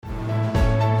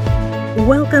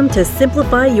Welcome to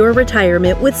Simplify Your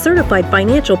Retirement with certified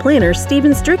financial planner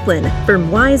Stephen Strickland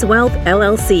from Wise Wealth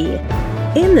LLC.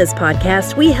 In this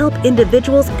podcast, we help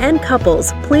individuals and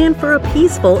couples plan for a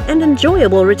peaceful and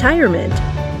enjoyable retirement.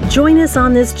 Join us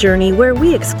on this journey where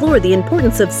we explore the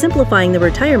importance of simplifying the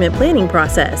retirement planning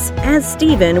process, as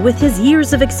Stephen, with his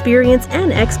years of experience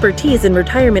and expertise in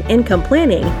retirement income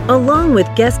planning, along with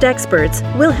guest experts,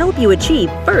 will help you achieve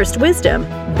first wisdom,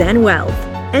 then wealth.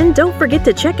 And don't forget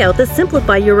to check out the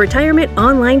Simplify Your Retirement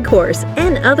online course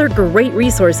and other great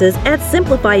resources at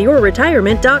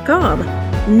simplifyyourretirement.com.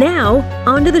 Now,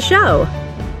 on to the show.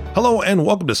 Hello and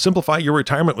welcome to Simplify Your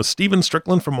Retirement with Stephen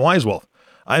Strickland from Wise Wealth.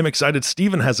 I am excited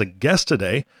Stephen has a guest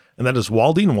today, and that is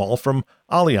Waldine Wall from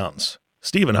Allianz.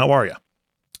 Stephen, how are you?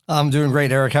 I'm doing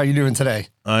great, Eric. How are you doing today?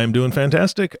 I'm doing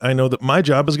fantastic. I know that my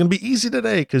job is going to be easy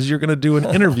today because you're going to do an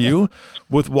interview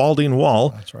with Waldine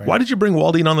Wall. That's right. Why did you bring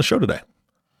Waldine on the show today?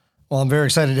 Well, I'm very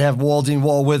excited to have Waldine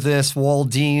Wall with us.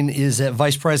 Waldine is a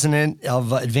Vice President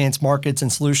of Advanced Markets and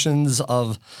Solutions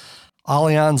of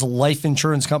Allianz Life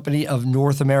Insurance Company of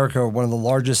North America, one of the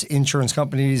largest insurance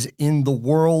companies in the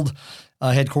world,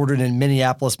 headquartered in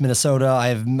Minneapolis, Minnesota. I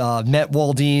have met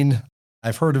Waldine.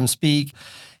 I've heard him speak.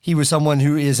 He was someone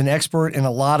who is an expert in a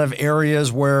lot of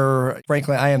areas where,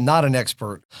 frankly, I am not an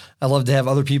expert. I love to have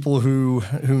other people who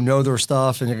know their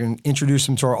stuff and you can introduce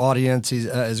him to our audience. He's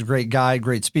a great guy,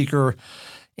 great speaker,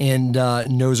 and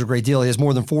knows a great deal. He has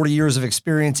more than 40 years of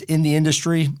experience in the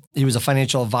industry. He was a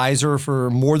financial advisor for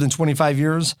more than 25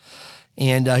 years,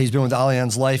 and he's been with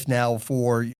Allianz Life now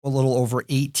for a little over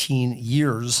 18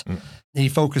 years. He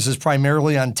focuses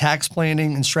primarily on tax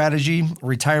planning and strategy,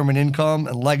 retirement income,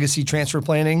 and legacy transfer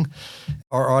planning.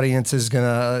 Our audience is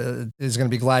gonna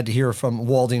be glad to hear from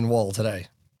Waldine Wall today.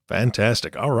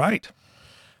 Fantastic. All right,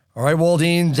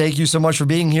 Waldine, thank you so much for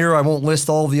being here. I won't list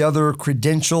all the other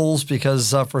credentials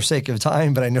because for sake of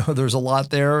time, but I know there's a lot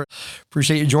there.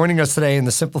 Appreciate you joining us today in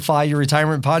the Simplify Your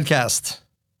Retirement podcast.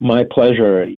 My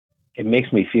pleasure. It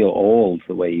makes me feel old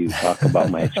the way you talk about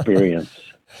my experience.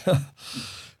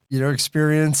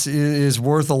 Experience is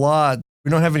worth a lot.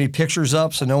 We don't have any pictures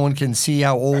up, so no one can see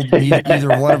how old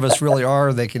either one of us really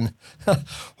are. They can,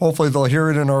 hopefully they'll hear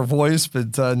it in our voice,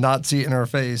 but not see it in our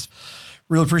face.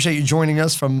 Really appreciate you joining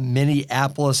us from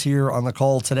Minneapolis here on the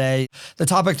call today. The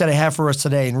topic that I have for us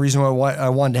today, and the reason why I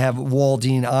wanted to have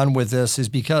Waldine on with this is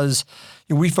because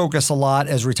we focus a lot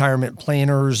as retirement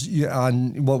planners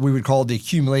on what we would call the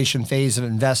accumulation phase of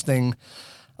investing.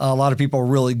 A lot of people are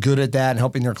really good at that and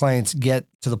helping their clients get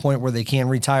to the point where they can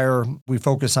retire. We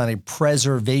focus on a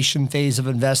preservation phase of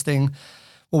investing.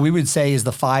 What we would say is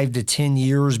the 5 to 10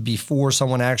 years before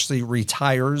someone actually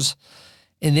retires.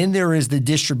 And then there is the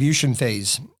distribution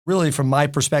phase. Really, from my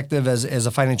perspective as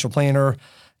a financial planner,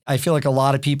 I feel like a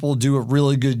lot of people do a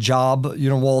really good job,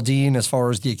 Waldine, as far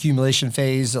as the accumulation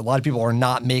phase. A lot of people are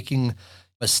not making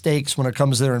mistakes when it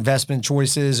comes to their investment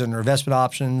choices and their investment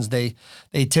options. They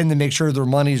tend to make sure their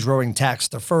money is growing tax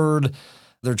deferred.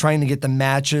 They're trying to get the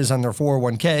matches on their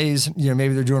 401ks.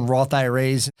 Maybe they're doing Roth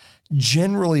IRAs.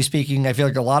 Generally speaking, I feel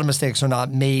like a lot of mistakes are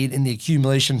not made in the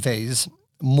accumulation phase.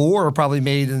 More are probably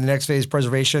made in the next phase,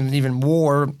 preservation, and even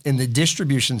more in the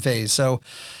distribution phase. So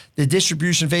the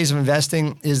distribution phase of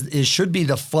investing should be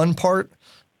the fun part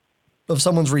of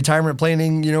someone's retirement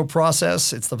planning,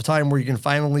 process. It's the time where you can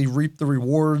finally reap the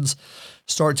rewards,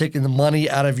 start taking the money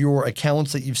out of your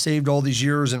accounts that you've saved all these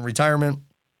years in retirement.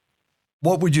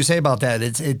 What would you say about that?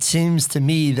 It seems to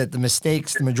me that the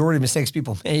majority of mistakes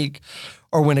people make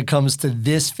are when it comes to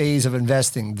this phase of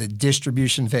investing, the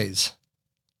distribution phase.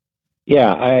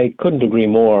 Yeah, I couldn't agree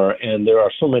more. And there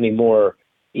are so many more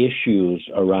issues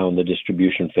around the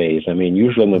distribution phase. I mean,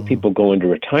 usually when people go into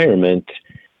retirement,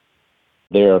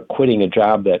 they're quitting a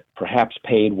job that perhaps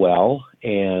paid well,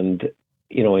 and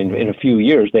in a few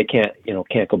years they can't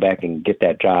go back and get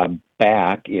that job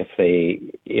back if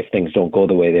things don't go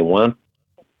the way they want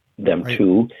them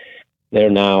to.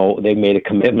 They've made a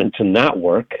commitment to not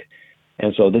work,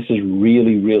 and so this is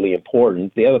really, really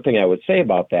important. The other thing I would say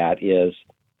about that is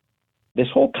this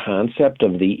whole concept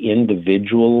of the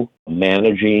individual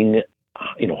managing,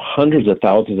 hundreds of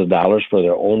thousands of dollars for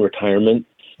their own retirement.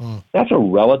 That's a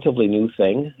relatively new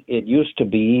thing. It used to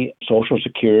be Social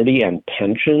Security and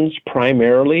pensions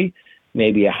primarily,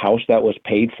 maybe a house that was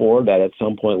paid for that at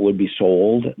some point would be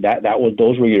sold.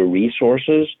 Those were your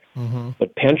resources. Mm-hmm.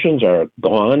 But pensions are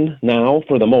gone now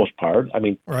for the most part. I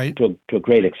mean, to a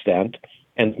great extent.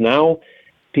 And now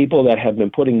people that have been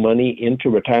putting money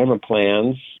into retirement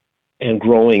plans and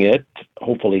growing it,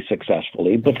 hopefully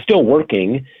successfully, but still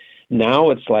working,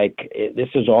 now it's like this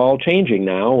is all changing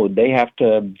now. They have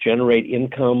to generate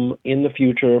income in the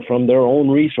future from their own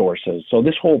resources. So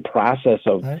this whole process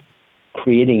of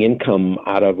creating income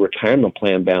out of retirement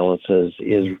plan balances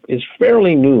is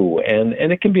fairly new, and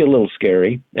it can be a little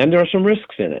scary, and there are some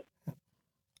risks in it.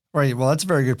 Right. Well, that's a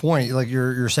very good point. Like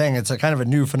you're saying, it's a kind of a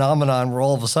new phenomenon where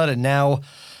all of a sudden now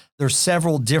there's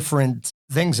several different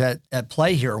things at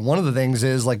play here. One of the things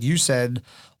is, like you said,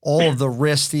 all of the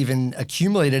risks to even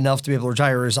accumulate enough to be able to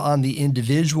retire is on the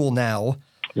individual now.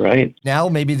 Right. Now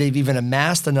maybe they've even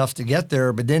amassed enough to get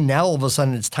there, but then now all of a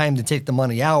sudden it's time to take the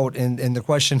money out. And the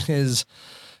question is,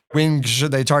 when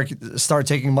should they start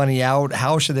taking money out?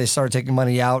 How should they start taking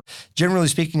money out? Generally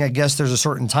speaking, I guess there's a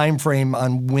certain time frame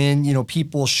on when,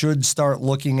 people should start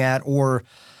looking at, or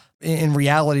in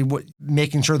reality,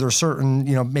 making sure they're certain,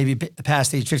 maybe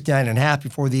past age 59 and a half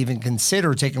before they even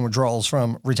consider taking withdrawals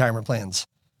from retirement plans.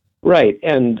 Right.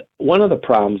 And one of the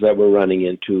problems that we're running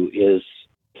into is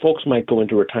folks might go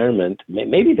into retirement.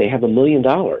 Maybe they have $1 million,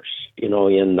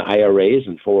 in IRAs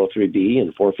and 403B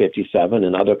and 457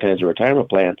 and other kinds of retirement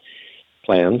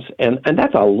plans. And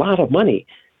that's a lot of money.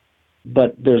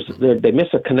 But they miss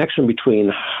a connection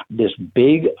between this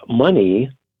big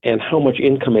money and how much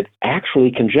income it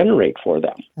actually can generate for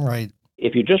them. Right.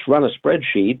 If you just run a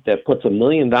spreadsheet that puts $1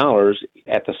 million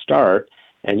at the start,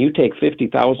 and you take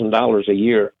 $50,000 a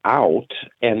year out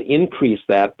and increase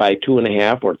that by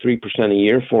 2.5% or 3% a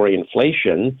year for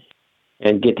inflation,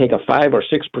 and take a 5 or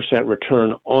 6%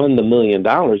 return on the $1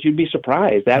 million, you'd be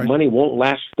surprised that money won't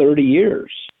last 30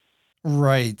 years.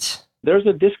 Right. There's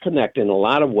a disconnect in a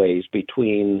lot of ways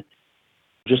between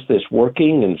just this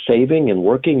working and saving and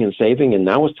working and saving, and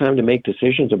now it's time to make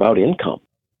decisions about income.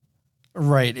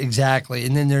 Right, exactly.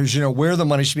 And then there's, where the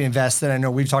money should be invested. I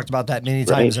know we've talked about that many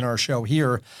times in our show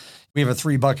here. We have a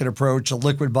 3-bucket approach: a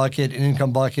liquid bucket, an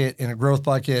income bucket, and a growth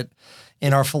bucket.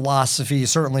 And our philosophy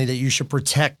is certainly that you should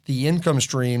protect the income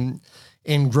stream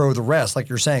and grow the rest, like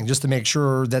you're saying, just to make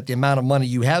sure that the amount of money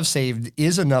you have saved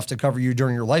is enough to cover you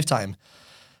during your lifetime.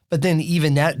 But then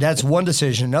even that's one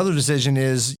decision. Another decision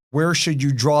is, where should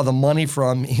you draw the money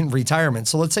from in retirement?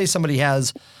 So let's say somebody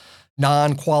has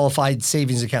non-qualified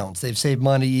savings accounts. They've saved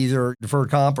money either deferred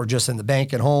comp or just in the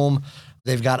bank at home.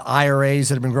 They've got IRAs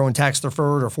that have been growing tax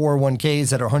deferred, or 401ks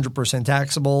that are 100%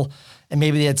 taxable. And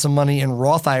maybe they had some money in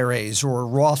Roth IRAs or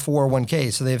Roth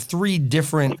 401ks. So they have 3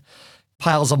 different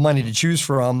piles of money to choose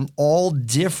from, all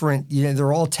different.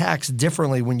 They're all taxed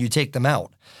differently when you take them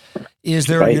out. Is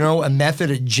there, a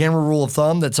method, a general rule of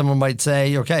thumb that someone might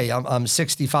say, okay, I'm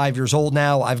 65 years old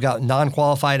now. I've got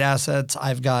non-qualified assets.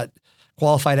 I've got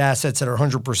qualified assets that are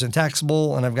 100%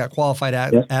 taxable, and I've got qualified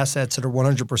assets that are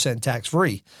 100%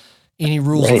 tax-free. Any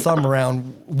rules of thumb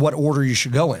around what order you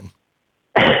should go in?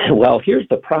 Well, here's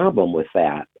the problem with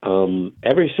that.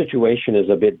 Every situation is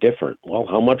a bit different. Well,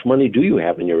 how much money do you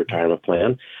have in your retirement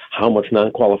plan? How much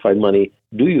non-qualified money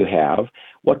do you have?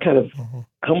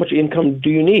 How much income do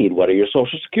you need? What are your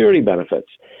Social Security benefits?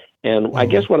 And I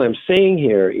guess what I'm saying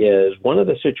here is, one of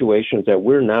the situations that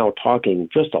we're now talking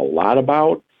just a lot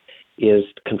about is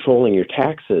controlling your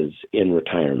taxes in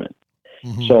retirement.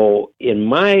 So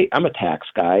I'm a tax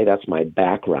guy. That's my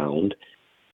background.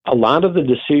 A lot of the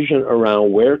decision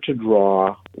around where to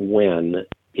draw when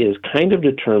is kind of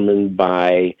determined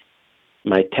by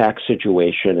my tax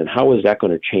situation and how is that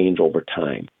going to change over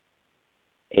time.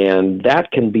 And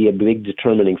that can be a big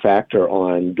determining factor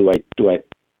on, do I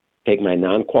take my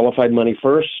non-qualified money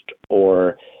first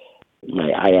or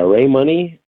my IRA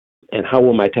money, and how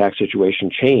will my tax situation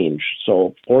change?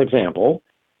 So, for example,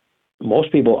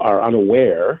 most people are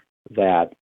unaware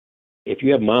that if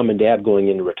you have mom and dad going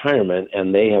into retirement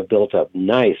and they have built a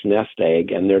nice nest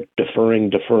egg and they're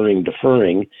deferring,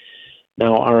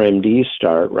 now RMDs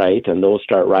start, right? And those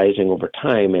start rising over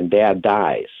time, and dad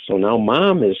dies. So now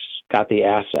mom has got the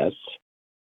assets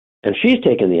and she's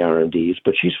taking the RMDs,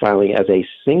 but she's filing as a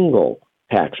single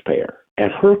taxpayer.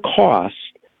 And her costs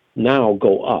now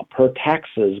go up. Her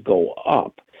taxes go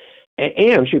up.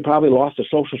 And she probably lost a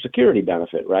Social Security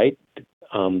benefit, right?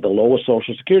 The lowest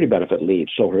Social Security benefit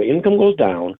leaves. So her income goes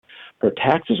down, her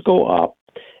taxes go up,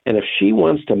 and if she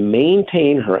wants to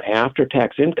maintain her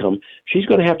after-tax income, she's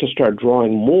going to have to start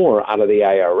drawing more out of the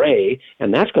IRA,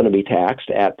 and that's going to be taxed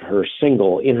at her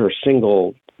single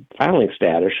filing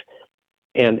status.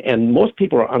 And most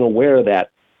people are unaware that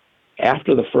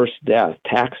after the first death,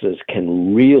 taxes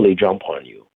can really jump on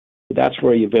you. That's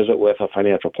where you visit with a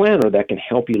financial planner that can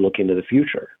help you look into the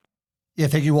future. Yeah,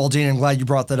 thank you, Waldine. I'm glad you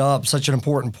brought that up. Such an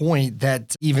important point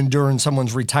that even during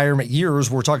someone's retirement years,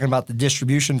 we're talking about the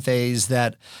distribution phase,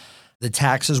 that The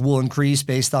taxes will increase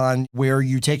based on where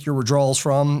you take your withdrawals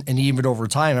from. And even over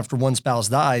time, after one spouse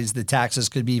dies, the taxes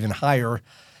could be even higher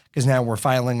because now we're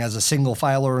filing as a single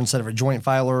filer instead of a joint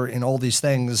filer, and all these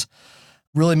things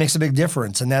really makes a big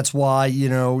difference. And that's why,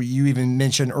 you even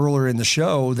mentioned earlier in the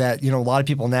show that, a lot of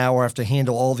people now have to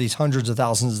handle all these hundreds of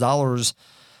thousands of dollars,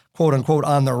 quote unquote,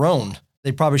 on their own.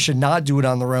 They probably should not do it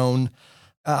on their own.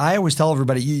 I always tell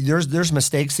everybody, there's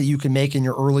mistakes that you can make in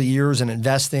your early years in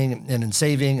investing and in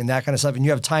saving and that kind of stuff. And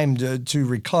you have time to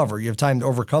recover. You have time to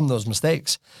overcome those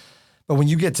mistakes. But when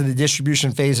you get to the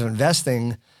distribution phase of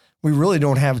investing, we really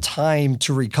don't have time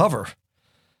to recover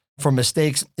from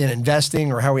mistakes in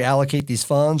investing or how we allocate these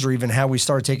funds or even how we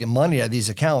start taking money out of these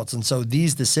accounts. And so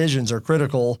these decisions are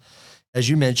critical, as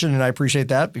you mentioned, and I appreciate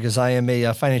that because I am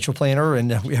a financial planner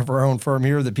and we have our own firm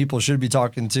here that people should be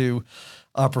talking to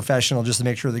a professional just to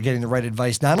make sure they're getting the right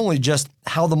advice, not only just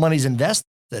how the money's invested.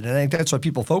 And I think that's what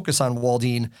people focus on,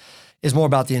 Waldine, is more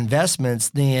about the investments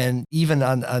than even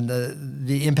on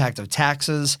the impact of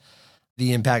taxes,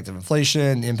 the impact of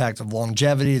inflation, the impact of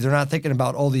longevity. They're not thinking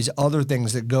about all these other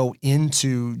things that go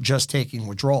into just taking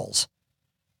withdrawals.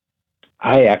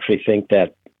 I actually think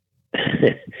that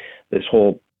this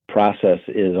whole process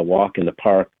is a walk in the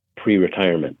park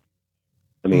pre-retirement.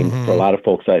 I mean, for a lot of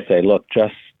folks, I say, look,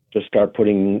 just start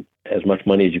putting as much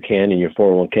money as you can in your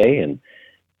 401k and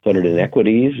put it in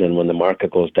equities. And when the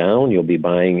market goes down, you'll be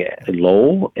buying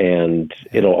low and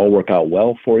it'll all work out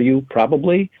well for you,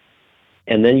 probably.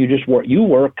 And then you just work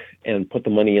and put the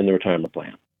money in the retirement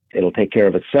plan. It'll take care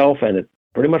of itself, and it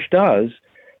pretty much does.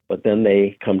 But then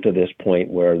they come to this point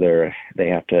where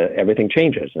everything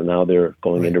changes, and now they're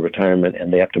going into retirement,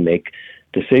 and they have to make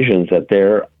decisions that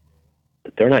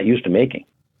they're not used to making.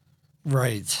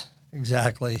 Right.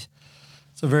 Exactly.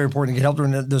 So very important to get help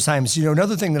during those times.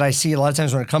 Another thing that I see a lot of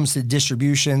times when it comes to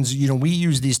distributions, we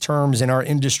use these terms in our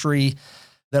industry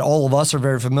that all of us are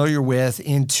very familiar with.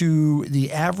 And to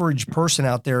the average person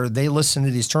out there, they listen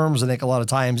to these terms, I think, a lot of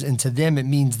times, and to them it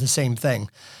means the same thing.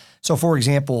 So for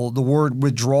example, the word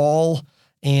withdrawal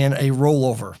and a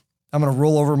rollover. I'm going to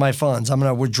roll over my funds. I'm going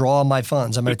to withdraw my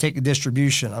funds. I'm going to take a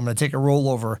distribution. I'm going to take a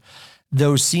rollover.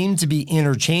 Those seem to be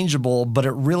interchangeable, but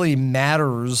it really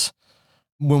matters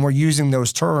when we're using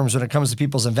those terms when it comes to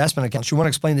people's investment accounts. You want to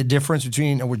explain the difference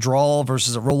between a withdrawal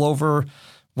versus a rollover,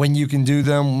 when you can do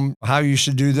them, how you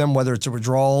should do them, whether it's a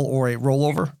withdrawal or a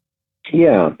rollover?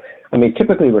 Yeah. I mean,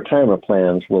 typically retirement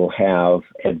plans will have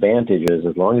advantages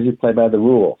as long as you play by the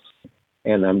rules.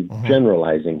 And I'm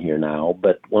generalizing here now,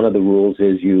 but one of the rules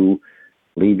is you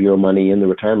leave your money in the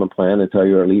retirement plan until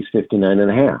you're at least 59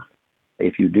 and a half.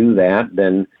 If you do that,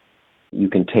 then you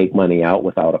can take money out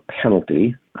without a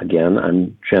penalty. Again,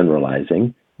 I'm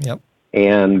generalizing. Yep.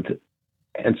 And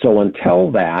so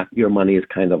until that, your money is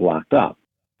kind of locked up.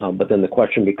 But then the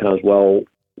question becomes, well,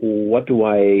 how do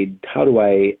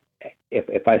I,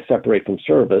 if I separate from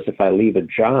service, if I leave a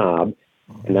job,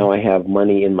 and now I have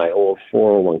money in my old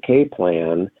 401k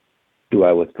plan, do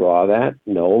I withdraw that?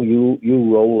 No, you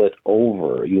roll it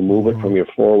over. You move it from your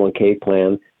 401k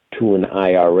plan to an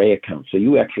IRA account. So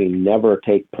you actually never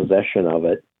take possession of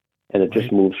it, and it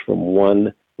just moves from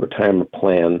one retirement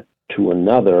plan to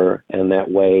another, and that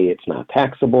way it's not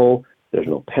taxable. There's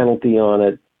no penalty on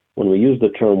it. When we use the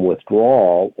term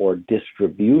withdrawal or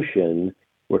distribution,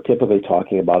 we're typically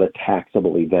talking about a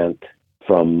taxable event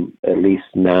from at least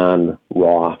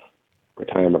non-Roth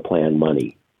retirement plan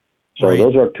money. So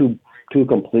those are two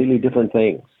completely different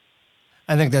things.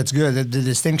 I think that's good. The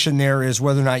distinction there is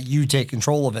whether or not you take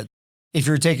control of it. If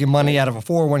you're taking money out of a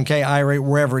 401k, IRA,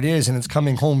 wherever it is, and it's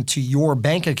coming home to your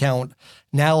bank account,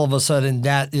 now all of a sudden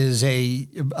that is a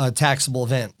taxable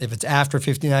event. If it's after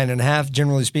 59 and a half,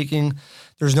 generally speaking,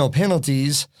 there's no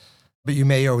penalties, but you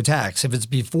may owe tax. If it's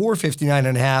before 59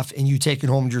 and a half and you take it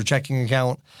home to your checking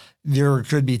account, there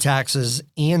could be taxes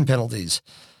and penalties.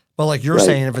 But like you're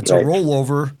saying, if it's a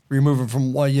rollover, remove it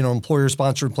from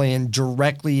employer-sponsored plan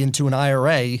directly into an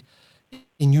IRA,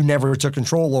 and you never took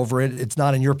control over it, it's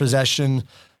not in your possession,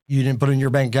 you didn't put it in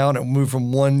your bank account, it moved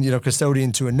from one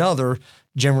custodian to another,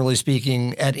 generally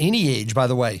speaking, at any age, by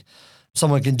the way.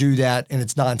 Someone can do that and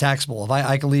it's non-taxable. If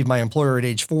I can leave my employer at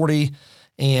age 40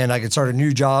 and I could start a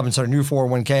new job and start a new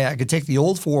 401k, I could take the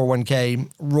old 401k,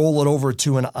 roll it over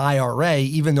to an IRA,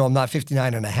 even though I'm not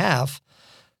 59 and a half.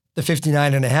 The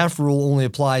 59 and a half rule only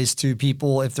applies to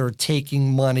people if they're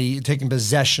taking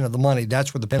possession of the money.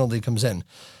 That's where the penalty comes in.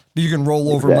 But you can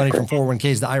roll over money from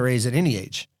 401ks to IRAs at any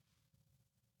age.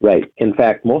 Right. In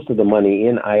fact, most of the money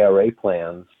in IRA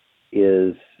plans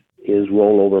is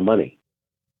rollover money.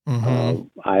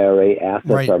 IRA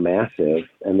assets are massive,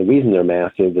 and the reason they're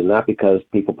massive is not because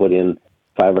people put in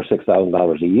 $5,000 or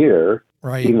 $6,000 a year,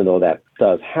 Right. even though that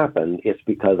does happen, it's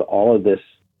because all of this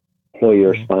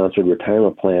employer-sponsored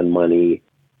retirement plan money,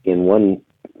 in one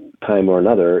time or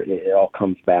another, it all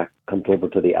comes over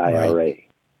to the IRA. Right.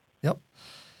 Yep.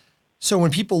 So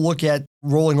when people look at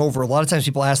rolling over, a lot of times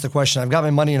people ask the question, I've got my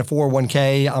money in a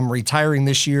 401k, I'm retiring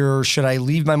this year. Should I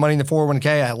leave my money in the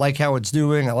 401k? I like how it's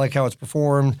doing. I like how it's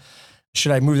performed.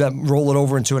 Should I roll it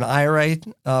over into an IRA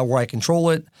where I control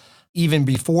it? Even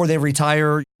before they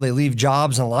retire, they leave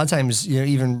jobs. And a lot of times,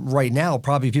 even right now,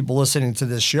 probably people listening to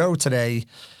this show today,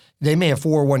 they may have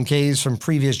 401ks from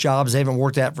previous jobs they haven't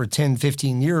worked at for 10,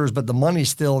 15 years, but the money's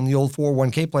still in the old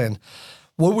 401k plan.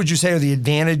 What would you say are the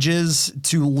advantages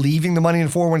to leaving the money in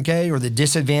 401k or the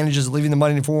disadvantages of leaving the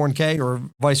money in 401k or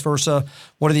vice versa?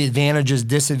 What are the advantages,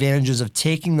 disadvantages of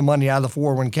taking the money out of the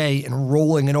 401k and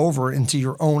rolling it over into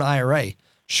your own IRA?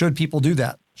 Should people do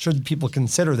that? Should people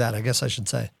consider that, I guess I should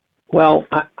say? Well,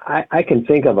 I can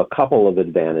think of a couple of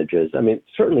advantages. I mean,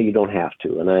 certainly you don't have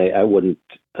to, and I wouldn't,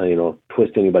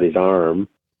 twist anybody's arm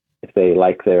if they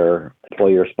like their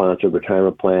employer-sponsored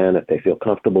retirement plan, if they feel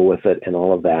comfortable with it and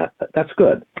all of that. That's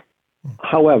good.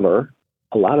 However,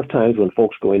 a lot of times when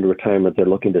folks go into retirement, they're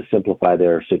looking to simplify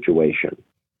their situation.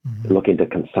 Mm-hmm. They're looking to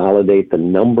consolidate the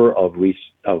number of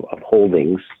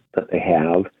holdings that they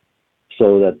have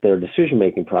so that their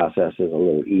decision-making process is a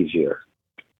little easier.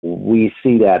 We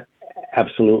see that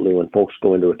absolutely when folks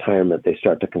go into retirement, they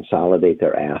start to consolidate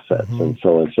their assets. Mm-hmm. And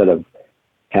so instead of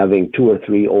having 2 or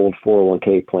 3 old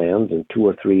 401k plans and 2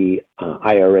 or 3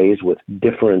 IRAs with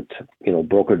different,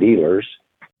 broker dealers,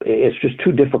 it's just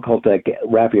too difficult to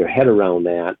wrap your head around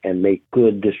that and make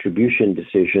good distribution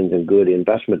decisions and good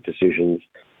investment decisions.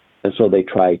 And so they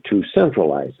try to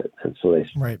centralize it. And so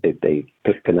they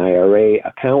pick an IRA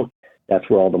account. That's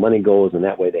where all the money goes, and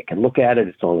that way they can look at it.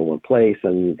 It's all in one place,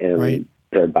 and right.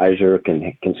 Their advisor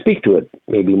can speak to it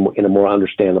maybe in a more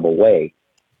understandable way.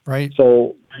 Right.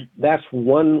 So that's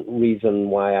one reason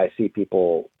why I see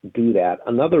people do that.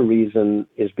 Another reason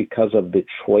is because of the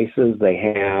choices they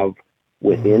have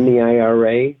within the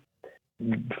IRA.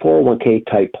 401k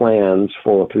type plans,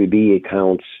 403b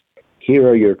accounts, here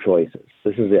are your choices.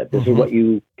 This is it. This is what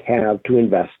you have to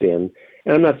invest in.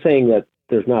 And I'm not saying that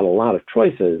there's not a lot of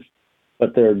choices,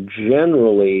 but they're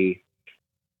generally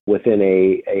within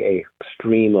a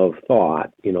stream of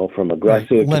thought, from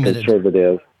aggressive to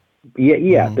conservative.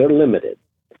 Yeah, they're limited.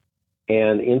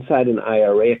 And inside an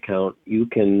IRA account, you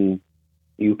can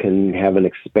have an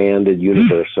expanded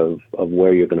universe of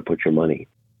where you're going to put your money.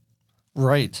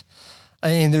 Right.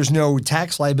 And there's no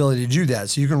tax liability to do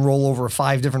that. So you can roll over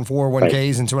 5 different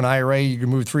 401ks into an IRA. You can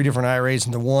move 3 different IRAs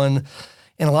into one.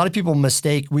 And a lot of people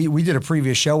mistake, we did a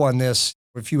previous show on this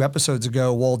a few episodes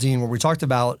ago, Waldine, where we talked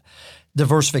about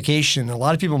diversification. A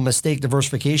lot of people mistake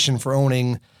diversification for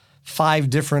owning 5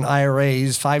 different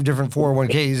IRAs, 5 different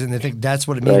 401ks, and they think that's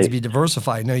what it means to be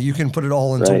diversified. No, you can put it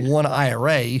all into one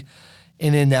IRA,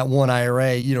 and in that one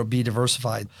IRA, be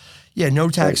diversified. Yeah, no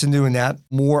tax in doing that.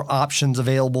 More options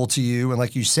available to you. And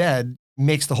like you said,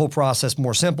 makes the whole process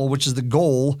more simple, which is the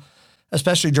goal,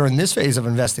 especially during this phase of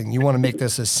investing. You want to make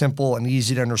this as simple and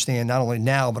easy to understand, not only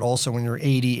now, but also when you're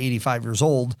 80, 85 years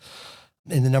old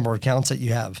in the number of accounts that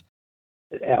you have.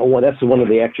 Well, that's one of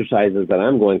the exercises that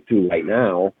I'm going through right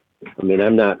now. I mean,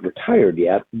 I'm not retired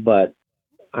yet, but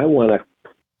I want to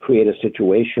create a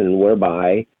situation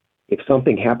whereby if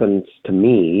something happens to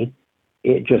me,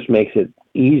 it just makes it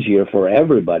easier for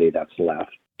everybody that's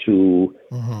left to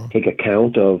take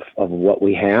account of what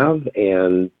we have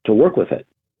and to work with it.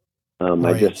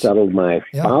 I just settled my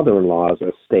father-in-law's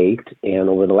estate, and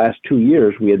over the last 2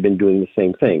 years, we had been doing the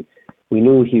same thing. We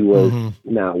knew he was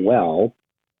not well.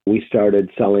 We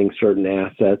started selling certain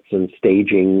assets and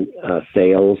staging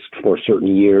sales for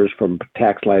certain years from a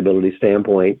tax liability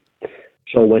standpoint.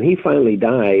 So when he finally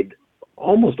died,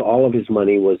 almost all of his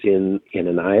money was in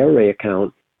an IRA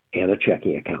account and a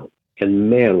checking account. And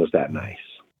man, was that nice.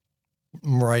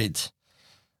 Right.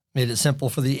 Made it simple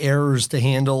for the heirs to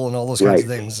handle and all those kinds of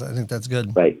things. I think that's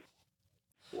good. Right.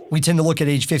 We tend to look at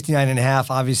age 59 and a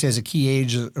half, obviously, as a key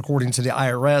age, according to the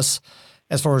IRS,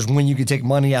 as far as when you can take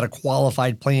money out of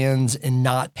qualified plans and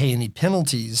not pay any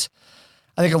penalties.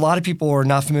 I think a lot of people are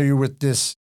not familiar with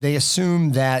this. They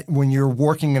assume that when you're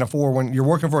working in you're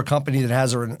working for a company that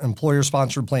has an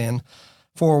employer-sponsored plan,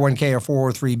 401k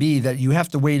or 403b, that you have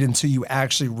to wait until you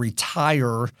actually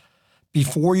retire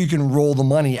before you can roll the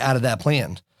money out of that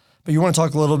plan. But you want to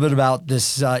talk a little bit about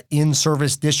this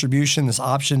in-service distribution, this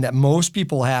option that most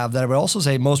people have, that I would also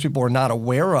say most people are not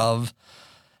aware of,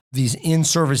 these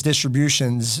in-service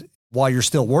distributions while you're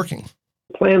still working.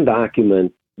 Plan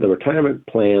document, the retirement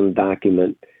plan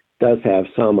document does have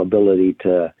some ability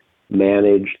to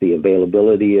manage the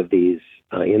availability of these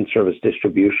in-service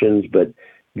distributions. But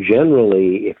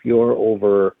generally, if you're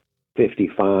over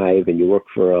 55 and you work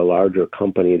for a larger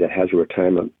company that has a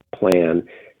retirement plan,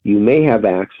 you may have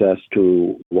access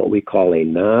to what we call a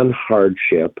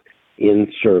non-hardship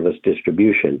in-service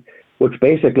distribution, which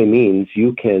basically means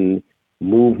you can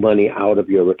move money out of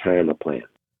your retirement plan.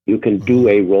 You can do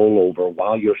a rollover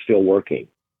while you're still working.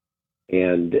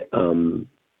 And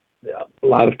a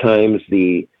lot of times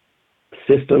the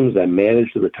systems that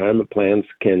manage the retirement plans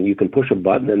you can push a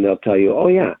button and they'll tell you, oh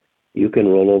yeah, you can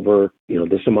roll over,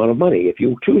 this amount of money if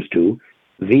you choose to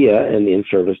via an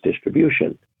in-service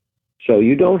distribution. So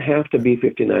you don't have to be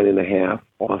 59 and a half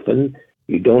often.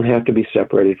 You don't have to be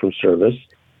separated from service.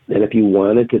 And if you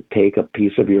wanted to take a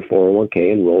piece of your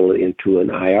 401k and roll it into an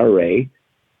IRA,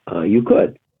 you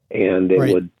could. And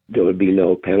there would be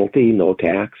no penalty, no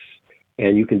tax,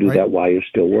 and you can do that while you're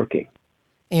still working.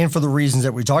 And for the reasons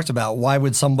that we talked about, why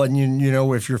would somebody,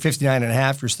 if you're 59 and a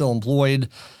half, you're still employed,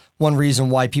 one reason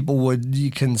why people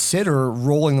would consider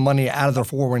rolling the money out of their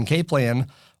 401k plan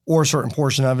or a certain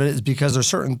portion of it is because there's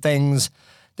certain things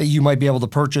that you might be able to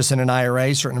purchase in an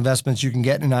IRA, certain investments you can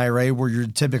get in an IRA where you're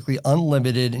typically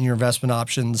unlimited in your investment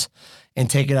options, and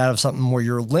take it out of something where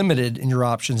you're limited in your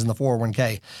options in the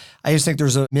 401k. I just think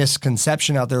there's a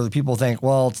misconception out there that people think,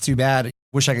 well, it's too bad. I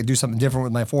wish I could do something different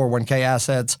with my 401k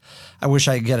assets. I wish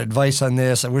I could get advice on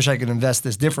this. I wish I could invest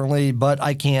this differently, but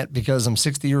I can't because I'm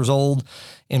 60 years old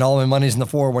and all my money's in the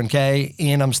 401k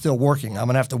and I'm still working. I'm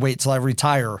going to have to wait till I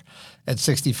retire at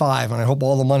 65 and I hope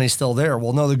all the money's still there.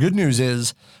 Well, no, the good news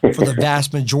is for the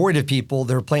vast majority of people,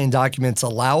 their plan documents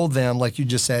allow them, like you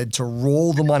just said, to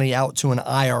roll the money out to an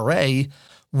IRA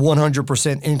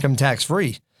 100% income tax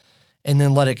free and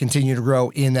then let it continue to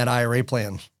grow in that IRA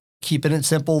plan. Keeping it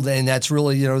simple, and that's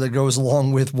really, that goes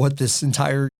along with what this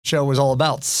entire show is all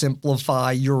about.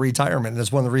 Simplify your retirement. And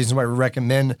that's one of the reasons why we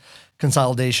recommend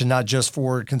consolidation, not just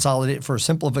for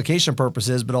simplification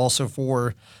purposes, but also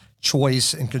for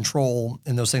choice and control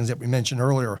and those things that we mentioned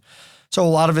earlier. So a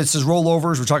lot of it is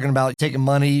rollovers. We're talking about taking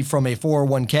money from a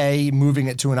 401k, moving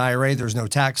it to an IRA. There's no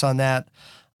tax on that.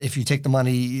 If you take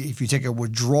a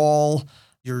withdrawal,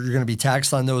 you're going to be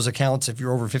taxed on those accounts if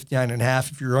you're over 59 and a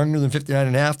half. If you're under than 59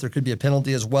 and a half, there could be a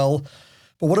penalty as well.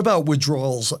 But what about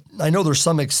withdrawals? I know there's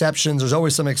some exceptions. There's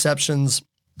always some exceptions.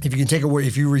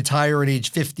 If you retire at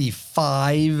age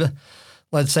 55,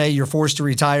 let's say you're forced to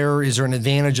retire, is there an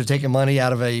advantage of taking money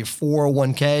out of a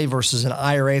 401k versus an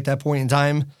IRA at that point in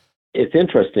time? It's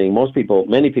interesting.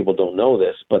 Many people don't know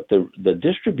this, but the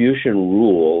distribution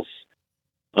rules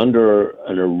under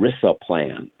an ERISA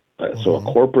plan, so a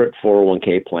corporate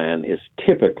 401k plan is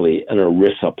typically an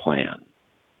ERISA plan.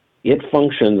 It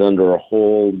functions under a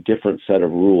whole different set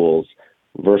of rules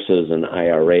versus an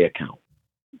IRA account.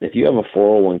 If you have a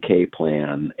 401k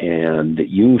plan and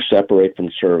you separate from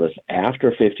service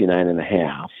after 59 and a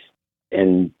half,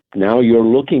 and now you're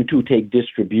looking to take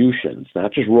distributions,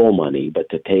 not just roll money, but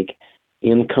to take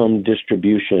income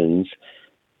distributions,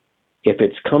 if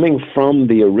it's coming from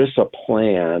the ERISA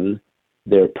plan,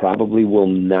 there probably will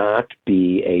not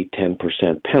be a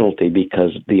 10% penalty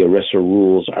because the ERISA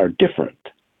rules are different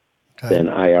than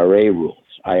IRA rules.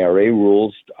 IRA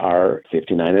rules are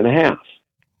 59 and a half,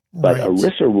 but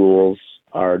ERISA rules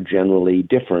are generally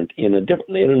different in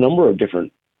a number of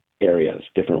different areas,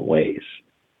 different ways.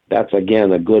 That's,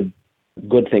 again, a good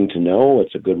thing to know.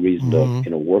 It's a good reason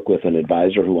to work with an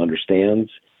advisor who understands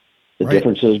the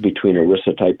differences between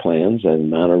ERISA-type plans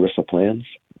and non-ERISA plans.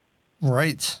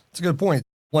 Right. That's a good point.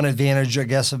 One advantage, I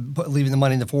guess, of leaving the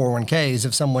money in the 401k is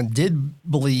if someone did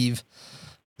believe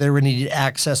they would need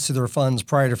access to their funds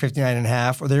prior to 59 and a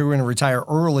half, or they were going to retire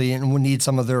early and would need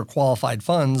some of their qualified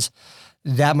funds,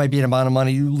 that might be an amount of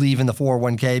money you leave in the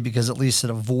 401k because at least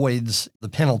it avoids the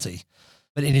penalty.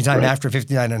 But anytime after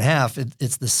 59 and a half,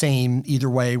 it's the same either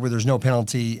way where there's no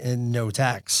penalty and no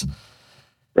tax.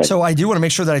 Right. So I do want to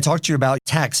make sure that I talk to you about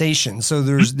taxation. So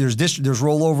there's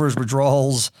rollovers,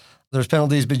 withdrawals, there's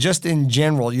penalties, but just in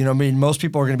general, most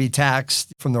people are going to be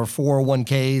taxed from their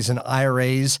 401ks and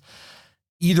IRAs.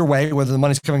 Either way, whether the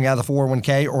money's coming out of the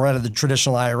 401k or out of the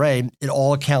traditional IRA, it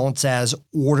all counts as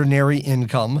ordinary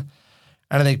income.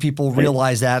 And I think people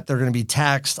realize that they're going to be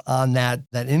taxed on that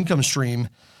income stream.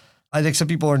 I think some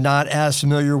people are not as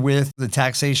familiar with the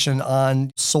taxation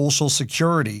on Social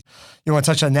Security. You want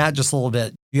to touch on that just a little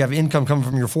bit? You have income coming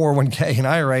from your 401k and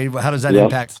IRA. How does that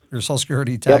impact your Social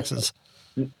Security taxes?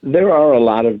 There are a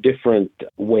lot of different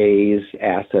ways certain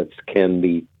assets can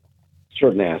be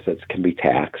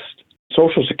taxed.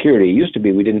 Social Security used to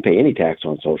be we didn't pay any tax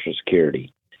on Social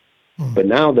Security. But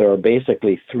now there are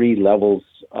basically three levels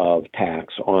of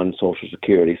tax on Social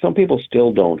Security. Some people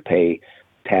still don't pay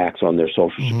tax on their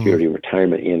Social Security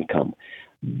retirement income.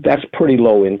 That's a pretty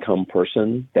low income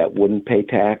person that wouldn't pay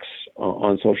tax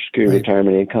on Social Security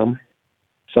retirement income.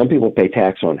 Some people pay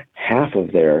tax on half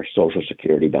of their Social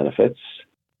Security benefits.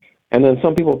 And then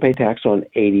some people pay tax on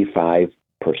 85%.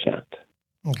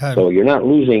 Okay. So you're not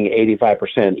losing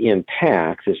 85% in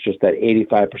tax. It's just that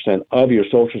 85% of your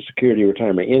Social Security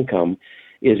retirement income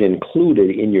is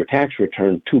included in your tax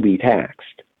return to be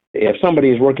taxed. If somebody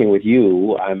is working with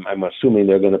you, I'm assuming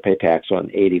they're going to pay tax on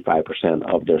 85%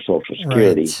 of their Social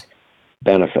Security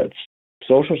benefits.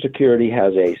 Social Security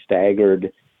has a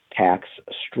staggered tax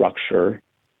structure.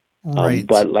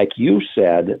 But like you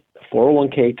said,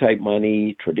 401k type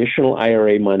money, traditional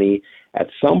IRA money, at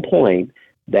some point,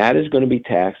 that is going to be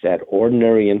taxed at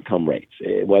ordinary income rates,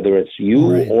 whether it's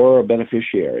you or a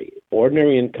beneficiary.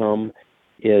 Ordinary income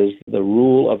is the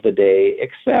rule of the day,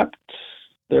 except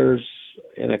there's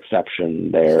an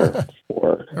exception there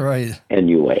for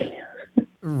NUA.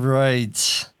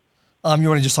 Right. You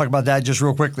want to just talk about that just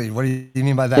real quickly? What do you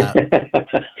mean by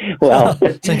that? Well,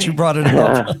 since you brought it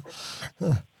up.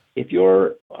 If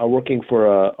you're working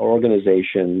for an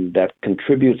organization that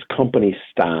contributes company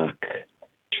stock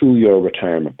to your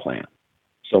retirement plan,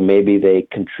 so maybe they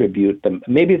contribute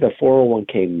maybe the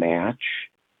 401k match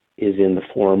is in the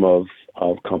form of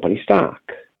company stock,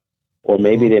 or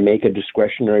maybe they make a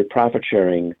discretionary profit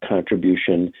sharing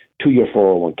contribution to your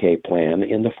 401k plan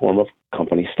in the form of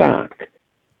company stock.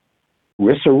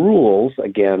 RISA rules,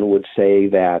 again, would say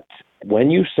that when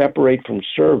you separate from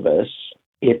service,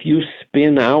 if you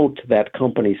spin out that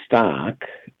company stock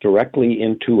directly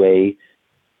into a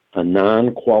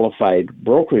non-qualified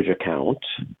brokerage account,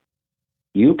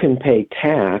 you can pay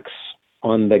tax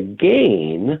on the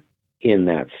gain in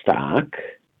that stock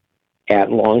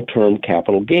at long-term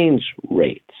capital gains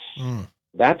rates.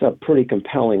 That's a pretty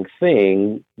compelling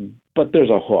thing, but there's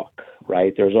a hook,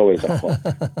 right? There's always a hook.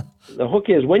 The hook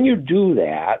is when you do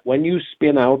that, when you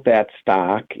spin out that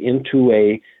stock into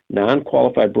a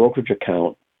non-qualified brokerage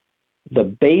account, the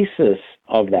basis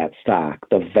of that stock,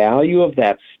 the value of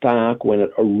that stock when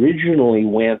it originally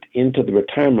went into the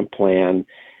retirement plan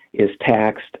is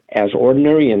taxed as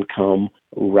ordinary income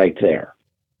right there,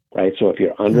 right? So if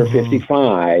you're under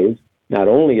 55, not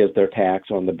only is there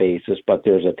tax on the basis, but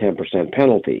there's a 10%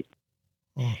 penalty.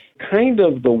 Kind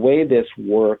of the way this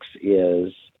works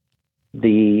is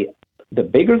the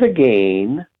bigger the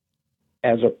gain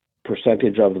as a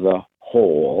percentage of the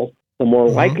whole, the more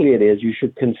likely it is you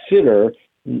should consider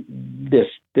this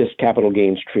capital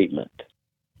gains treatment.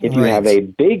 If you have a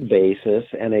big basis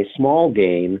and a small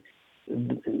gain,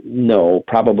 no,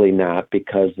 probably not,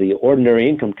 because the ordinary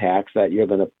income tax that you're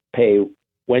going to pay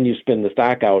when you spin the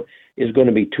stock out is going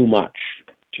to be too much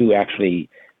to actually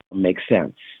make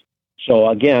sense. So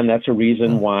again, that's a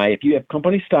reason why if you have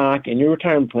company stock in your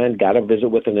retirement plan, got to visit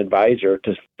with an advisor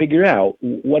to figure out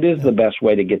what is the best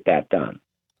way to get that done.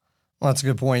 Well, that's a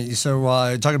good point. So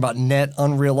talking about net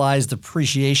unrealized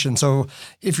appreciation. So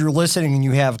if you're listening and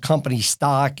you have company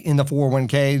stock in the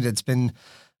 401k that's been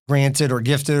granted or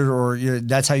gifted, or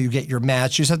that's how you get your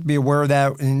match, you just have to be aware of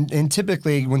that. And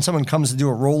typically when someone comes to do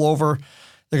a rollover,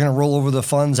 they're going to roll over the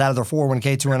funds out of their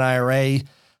 401k to an IRA.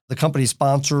 The company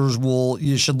sponsors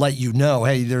should let you know,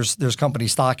 hey, there's company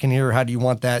stock in here. How do you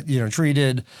want that,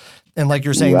 treated? And like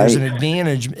you're saying, there's an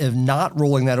advantage of not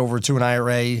rolling that over to an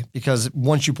IRA, because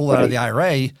once you pull it out of the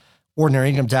IRA, ordinary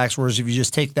income tax, whereas if you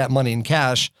just take that money in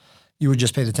cash, you would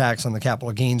just pay the tax on the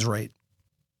capital gains rate.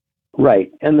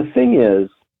 Right. And the thing is,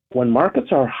 when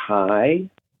markets are high,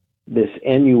 this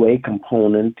NUA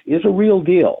component is a real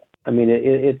deal. I mean,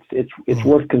 it's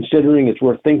worth considering. It's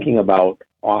worth thinking about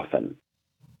often.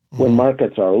 When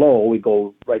markets are low, we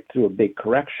go right through a big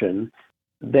correction.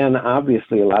 Then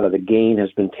obviously a lot of the gain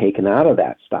has been taken out of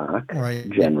that stock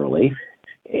generally.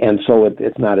 And so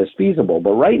it's not as feasible.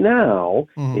 But right now,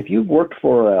 if you've worked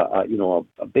for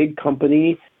a big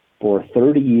company for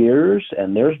 30 years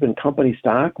and there's been company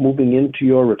stock moving into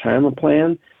your retirement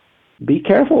plan, be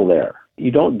careful there.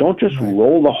 You don't just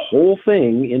roll the whole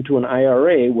thing into an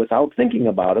IRA without thinking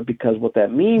about it, because what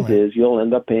that means is you'll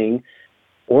end up paying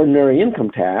ordinary income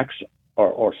tax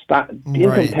or stock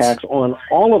income tax on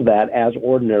all of that as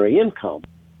ordinary income.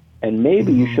 And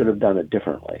maybe you should have done it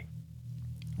differently.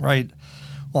 Right.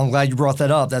 Well, I'm glad you brought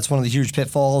that up. That's one of the huge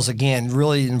pitfalls. Again,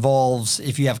 really involves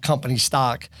if you have company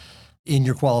stock in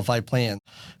your qualified plan.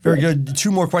 Very good.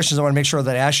 Two more questions I want to make sure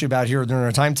that I ask you about here during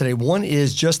our time today. One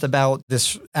is just about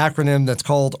this acronym that's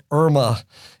called IRMAA.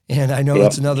 And I know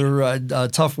it's another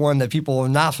tough one that people are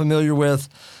not familiar with.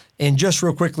 And just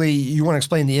real quickly, you want to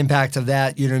explain the impact of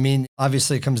that? You know what I mean?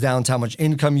 Obviously, it comes down to how much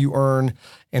income you earn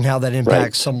and how that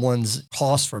impacts someone's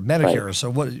cost for Medicare. Right. So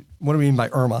what do we mean by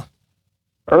IRMAA?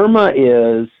 IRMAA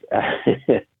is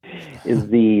is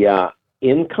the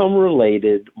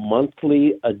income-related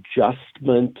monthly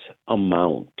adjustment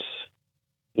amount.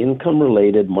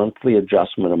 Income-related monthly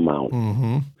adjustment amount.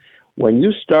 Mm-hmm. When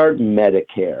you start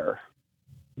Medicare,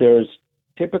 there's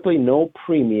typically no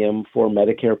premium for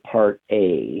Medicare Part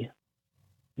A,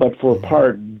 but for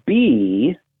Part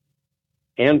B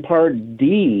and Part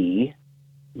D,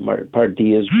 Part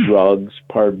D is drugs,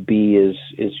 Part B is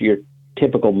your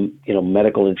typical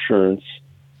medical insurance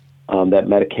that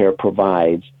Medicare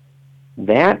provides.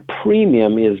 That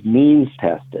premium is means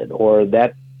tested, or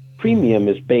that premium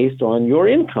is based on your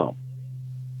income.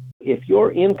 If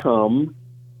your income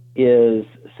is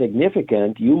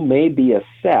significant, you may be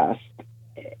assessed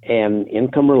an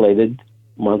income-related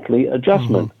monthly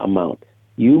adjustment amount.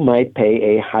 You might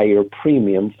pay a higher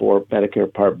premium for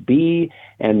Medicare Part B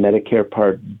and Medicare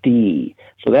Part D.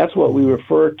 So that's what we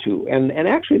refer to. And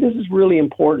actually, this is really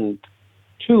important,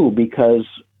 too, because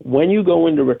when you go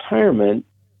into retirement,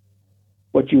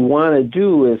 what you want to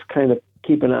do is kind of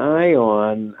keep an eye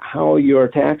on how your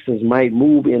taxes might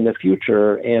move in the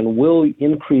future, and will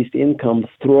increased income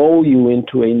throw you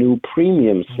into a new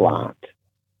premium slot?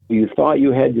 You thought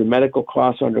you had your medical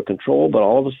costs under control, but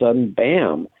all of a sudden,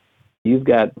 bam, you've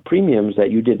got premiums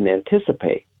that you didn't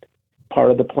anticipate.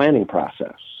 Part of the planning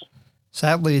process.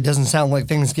 Sadly, it doesn't sound like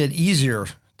things get easier,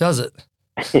 does it?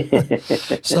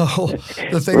 So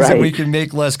the things that we can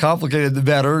make less complicated, the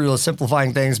better,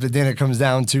 simplifying things. But then it comes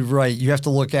down to, you have to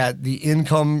look at the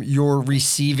income you're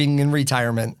receiving in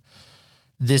retirement.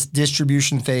 This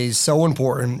distribution phase, so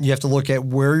important. You have to look at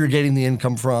where you're getting the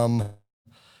income from,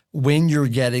 when you're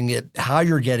getting it, how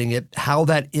you're getting it, how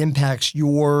that impacts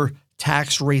your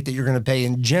tax rate that you're going to pay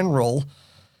in general.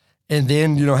 And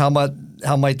then, how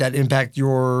might that impact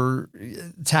your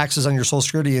taxes on your Social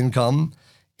Security income,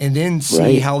 and then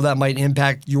see how that might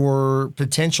impact your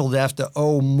potential to have to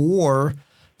owe more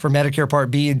for Medicare Part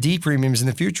B and D premiums in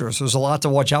the future. So there's a lot to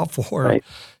watch out for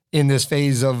in this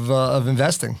phase of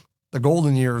investing, the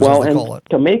golden years, as they call it.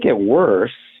 To make it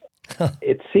worse,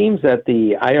 it seems that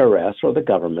the IRS or the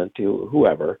government,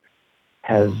 whoever,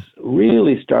 has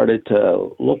really started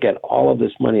to look at all of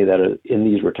this money that are in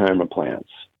these retirement plans,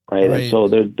 right? And so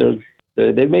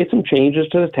they've made some changes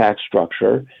to the tax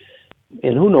structure,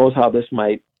 and who knows how this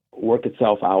might work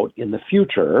itself out in the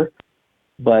future.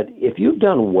 But if you've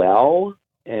done well,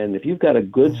 and if you've got a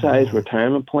good-sized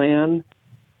retirement plan,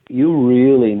 you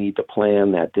really need to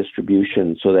plan that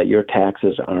distribution so that your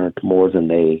taxes aren't more than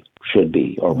they should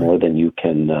be, or more than you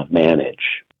can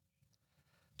manage.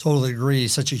 Totally agree.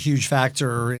 Such a huge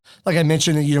factor. Like I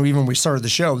mentioned, even when we started the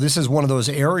show, this is one of those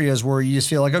areas where you just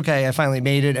feel like, okay, I finally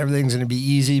made it. Everything's going to be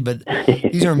easy. But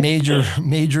these are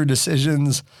major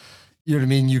decisions. You know what I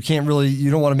mean?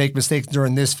 You don't want to make mistakes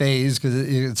during this phase because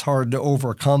it's hard to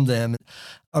overcome them.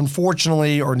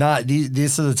 Unfortunately, or not,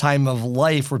 this is a time of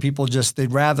life where people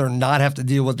they'd rather not have to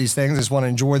deal with these things. They just want to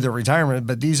enjoy their retirement.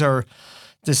 But these are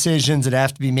decisions that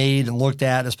have to be made and looked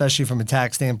at, especially from a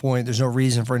tax standpoint. There's no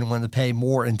reason for anyone to pay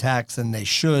more in tax than they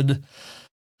should.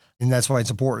 And that's why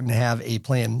it's important to have a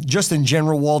plan. Just in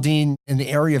general, Waldine, in the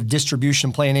area of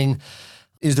distribution planning,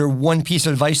 is there one piece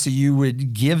of advice that you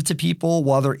would give to people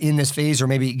while they're in this phase, or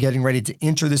maybe getting ready to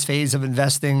enter this phase of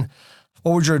investing?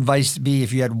 What would your advice be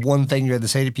if you had one thing you had to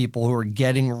say to people who are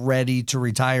getting ready to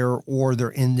retire, or they're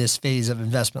in this phase of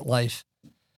investment life?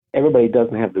 Everybody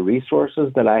doesn't have the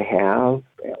resources that I have,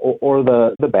 or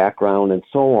the background and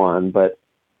so on, but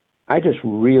I just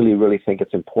really, really think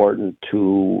it's important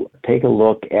to take a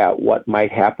look at what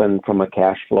might happen from a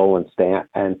cash flow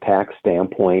and tax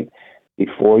standpoint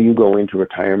before you go into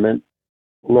retirement.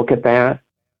 Look at that.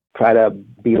 Try to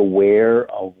be aware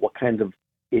of what kinds of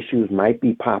issues might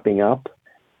be popping up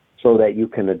so that you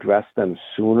can address them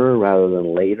sooner rather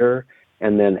than later.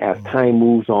 And then as time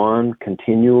moves on,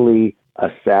 continually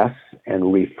assess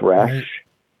and refresh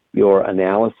your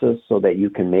analysis so that you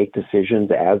can make decisions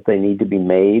as they need to be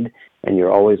made. And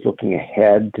you're always looking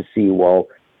ahead to see,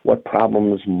 what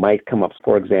problems might come up.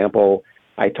 For example,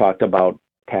 I talked about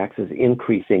taxes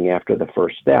increasing after the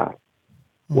first death.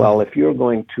 Well, if you're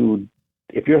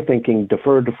thinking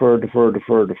defer,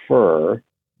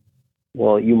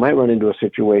 well, you might run into a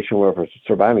situation where a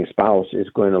surviving spouse is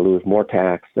going to lose more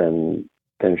tax than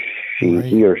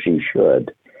he or she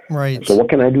should. Right. So what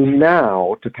can I do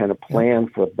now to kind of plan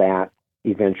for that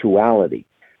eventuality?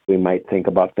 We might think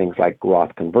about things like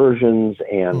Roth conversions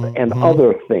and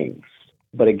other things.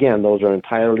 But again, those are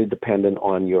entirely dependent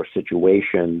on your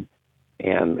situation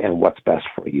and what's best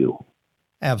for you.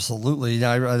 Absolutely.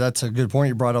 That's a good point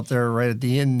you brought up there right at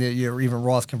the end, even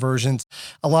Roth conversions.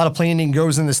 A lot of planning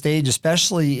goes in the stage,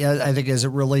 especially I think as it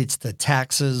relates to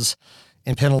taxes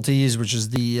and penalties, which is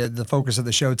the focus of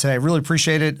the show today. I really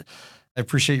appreciate it. I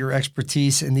appreciate your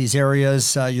expertise in these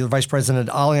areas. You're the Vice President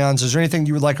at Allianz. Is there anything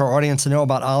you would like our audience to know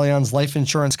about Allianz Life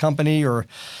Insurance Company, or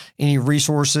any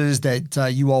resources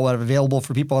that you all have available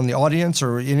for people in the audience,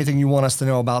 or anything you want us to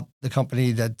know about the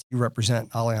company that you represent,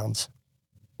 Allianz?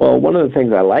 Well, one of the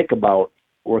things I like about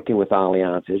working with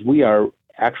Allianz is we are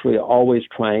actually always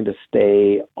trying to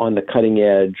stay on the cutting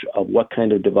edge of what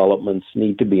kind of developments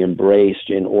need to be embraced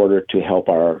in order to help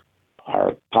our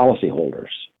policyholders.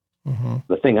 Mm-hmm.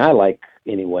 The thing I like,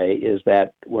 anyway, is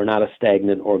that we're not a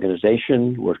stagnant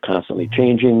organization. We're constantly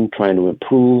changing, trying to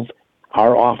improve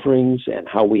our offerings and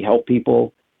how we help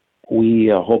people.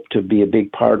 We hope to be a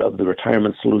big part of the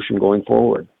retirement solution going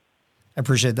forward. I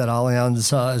appreciate that.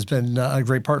 Allianz has been a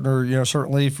great partner,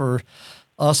 certainly for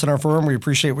us and our firm. We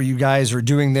appreciate what you guys are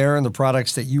doing there and the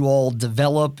products that you all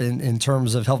develop in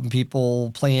terms of helping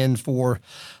people plan for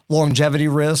longevity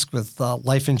risk with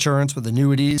life insurance, with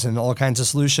annuities, and all kinds of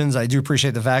solutions. I do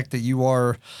appreciate the fact that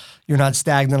you're not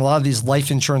stagnant. A lot of these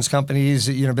life insurance companies,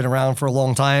 been around for a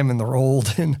long time and they're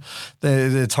old, and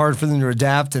it's hard for them to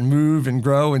adapt and move and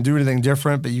grow and do anything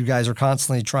different. But you guys are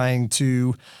constantly trying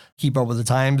to keep up with the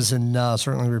times, and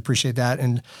certainly we appreciate that.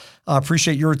 And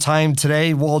appreciate your time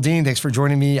today. Waldine, thanks for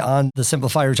joining me on the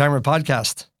Simplify Retirement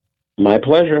podcast. My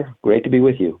pleasure. Great to be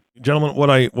with you. Gentlemen, what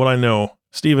I know,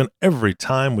 Stephen, every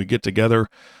time we get together,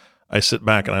 I sit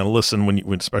back and I listen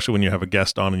especially when you have a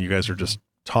guest on and you guys are just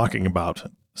talking about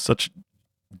such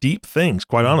deep things,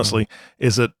 quite honestly,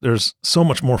 is that there's so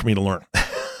much more for me to learn.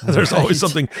 There's always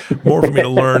something more for me to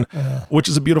learn, which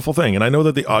is a beautiful thing. And I know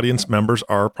that the audience members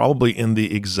are probably in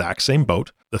the exact same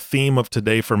boat. The theme of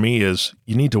today for me is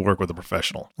you need to work with a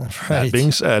professional. Right. That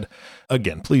being said,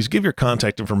 again, please give your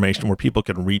contact information where people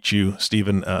can reach you,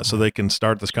 Stephen, so they can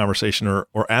start this conversation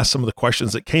or ask some of the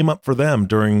questions that came up for them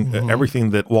during everything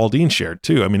that Waldine shared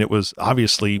too. I mean, it was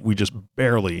obviously, we just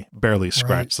barely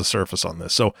scratched the surface on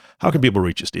this. So how can people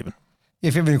reach you, Stephen?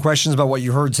 If you have any questions about what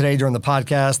you heard today during the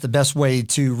podcast, the best way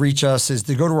to reach us is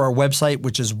to go to our website,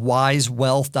 which is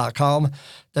wisewealth.com,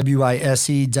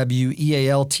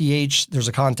 WISEWEALTH. There's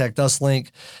a contact us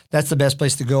link. That's the best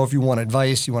place to go if you want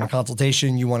advice, you want a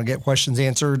consultation, you want to get questions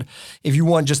answered. If you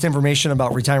want just information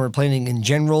about retirement planning in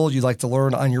general, you'd like to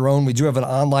learn on your own, we do have an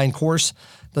online course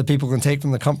that people can take from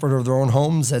the comfort of their own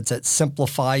homes. That's at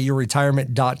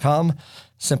simplifyyourretirement.com,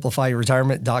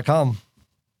 simplifyyourretirement.com.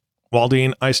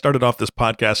 Waldine, I started off this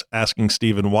podcast asking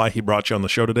Stephen why he brought you on the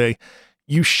show today.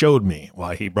 You showed me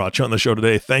why he brought you on the show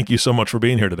today. Thank you so much for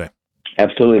being here today.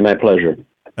 Absolutely, my pleasure.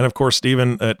 And of course,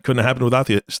 Stephen, it couldn't have happened without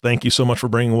you. Thank you so much for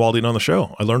bringing Waldine on the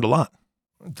show. I learned a lot.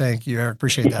 Thank you, Eric.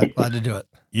 Appreciate that. Glad to do it.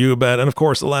 You bet. And of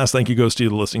course, the last thank you goes to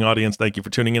the listening audience. Thank you for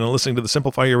tuning in and listening to the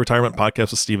Simplify Your Retirement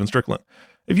podcast with Stephen Strickland.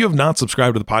 If you have not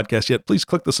subscribed to the podcast yet, please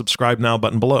click the subscribe now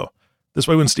button below. This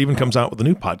way, when Stephen comes out with a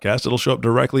new podcast, it'll show up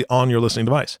directly on your listening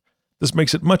device. This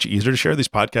makes it much easier to share these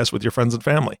podcasts with your friends and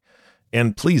family.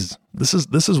 And please, this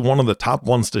is one of the top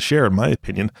ones to share, in my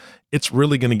opinion. It's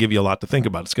really going to give you a lot to think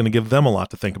about. It's going to give them a lot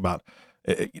to think about.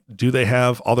 Do they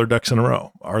have all their ducks in a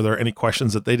row? Are there any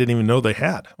questions that they didn't even know they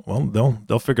had? Well,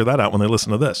 they'll figure that out when they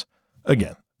listen to this.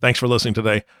 Again, thanks for listening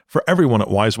today. For everyone at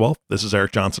Wise Wealth, this is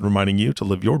Eric Johnson reminding you to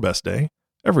live your best day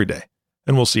every day.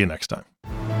 And we'll see you next time.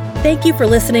 Thank you for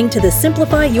listening to the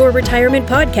Simplify Your Retirement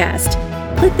podcast.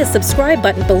 Click the subscribe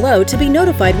button below to be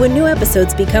notified when new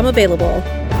episodes become available.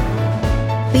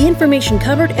 The information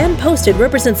covered and posted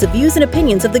represents the views and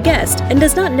opinions of the guest and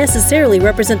does not necessarily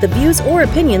represent the views or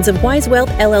opinions of Wise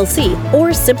Wealth LLC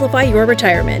or Simplify Your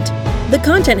Retirement. The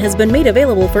content has been made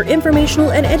available for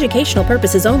informational and educational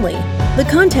purposes only. The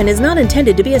content is not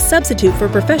intended to be a substitute for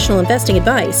professional investing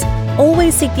advice.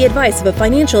 Always seek the advice of a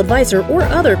financial advisor or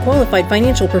other qualified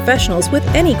financial professionals with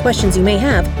any questions you may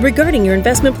have regarding your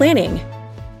investment planning.